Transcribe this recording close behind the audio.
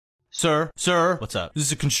Sir. What's up? This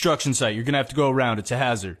is a construction site. You're gonna have to go around. It's a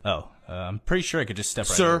hazard. Oh, I'm pretty sure I could just step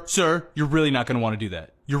right over. Sir, you're really not gonna want to do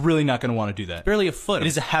that. You're really not gonna want to do that. Barely a foot. It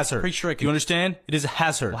is a hazard. Pretty sure I could. You understand? It is a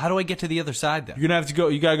hazard. Well, how do I get to the other side then? You're gonna have to go.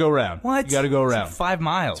 You gotta go around. What? You gotta go It's around. like 5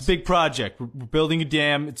 miles. It's a big project. We're building a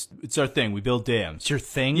dam. It's our thing. We build dams. It's your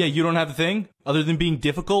thing? Yeah, you don't have a thing other than being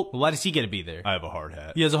difficult. Well, why does he get to be there? I have a hard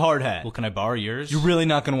hat. He has a hard hat. Well, can I borrow yours? You're really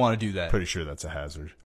not gonna want to do that. Pretty sure that's a hazard.